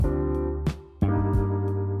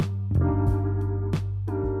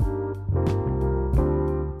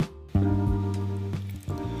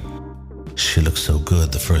She looked so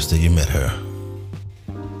good the first day you met her.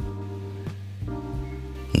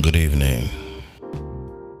 Good evening.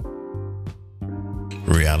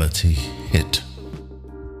 Reality hit.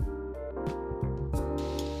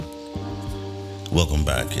 Welcome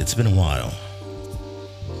back. It's been a while.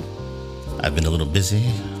 I've been a little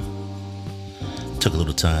busy. Took a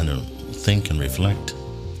little time to think and reflect.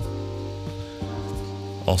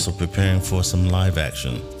 Also preparing for some live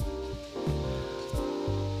action.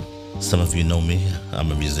 Some of you know me,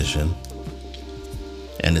 I'm a musician,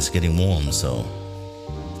 and it's getting warm, so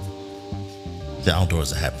the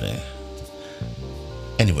outdoors are happening.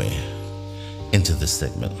 Anyway, into this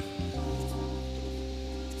segment.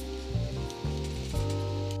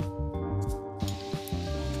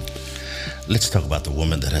 Let's talk about the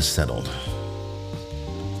woman that has settled.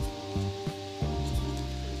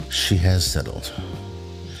 She has settled.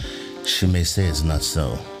 She may say it's not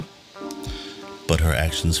so, but her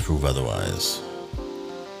actions prove otherwise.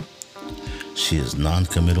 She is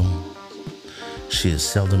non-committal. She is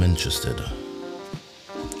seldom interested.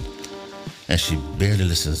 And she barely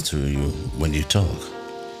listens to you when you talk,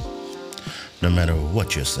 no matter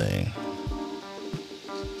what you're saying.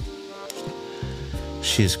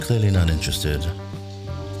 She is clearly not interested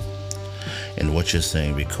in what you're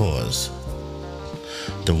saying because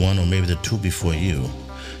the one or maybe the two before you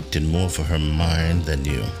did more for her mind than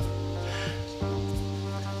you.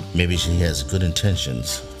 Maybe she has good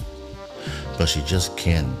intentions, but she just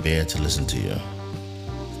can't bear to listen to you.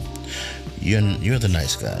 You're the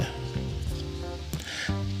nice guy.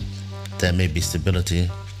 That may be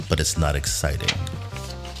stability, but it's not exciting.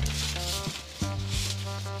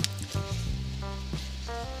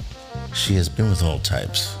 She has been with all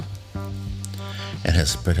types and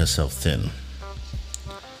has spread herself thin.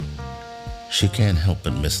 She can't help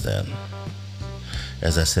but miss that.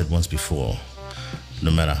 As I said once before, no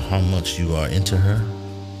matter how much you are into her,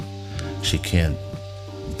 she can't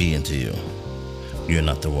be into you. You're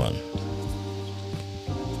not the one.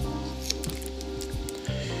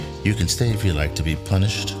 You can stay if you like to be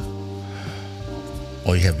punished,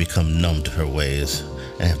 or you have become numb to her ways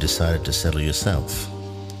and have decided to settle yourself.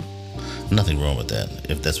 Nothing wrong with that,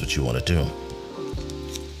 if that's what you want to do.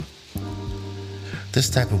 This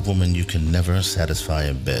type of woman you can never satisfy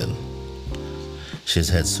in bed. She has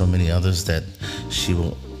had so many others that she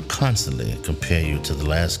will constantly compare you to the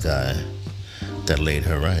last guy that laid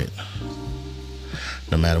her right.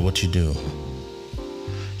 No matter what you do,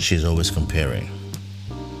 she's always comparing.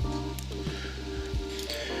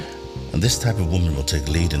 And this type of woman will take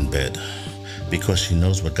lead in bed because she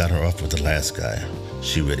knows what got her off with the last guy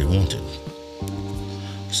she really wanted.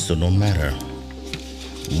 So no matter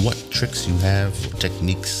what tricks you have,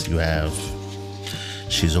 techniques you have,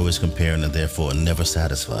 she's always comparing and therefore never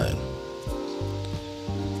satisfied.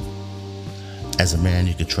 As a man,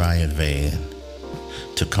 you could try in vain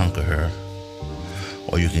to conquer her,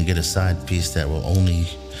 or you can get a side piece that will only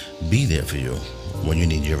be there for you when you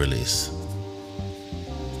need your release.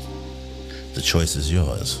 The choice is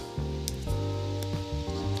yours.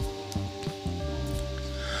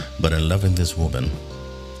 But in loving this woman,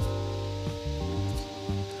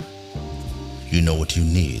 you know what you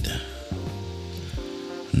need.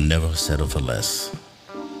 Never settle for less.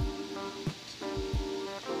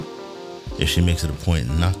 If she makes it a point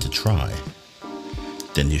not to try,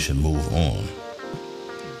 then you should move on.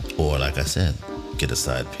 Or, like I said, get a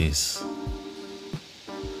side piece.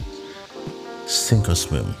 Sink or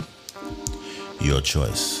swim. Your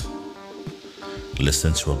choice.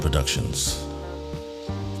 Listen to our productions.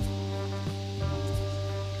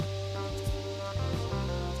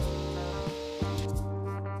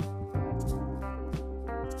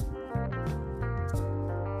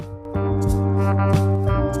 Thank you.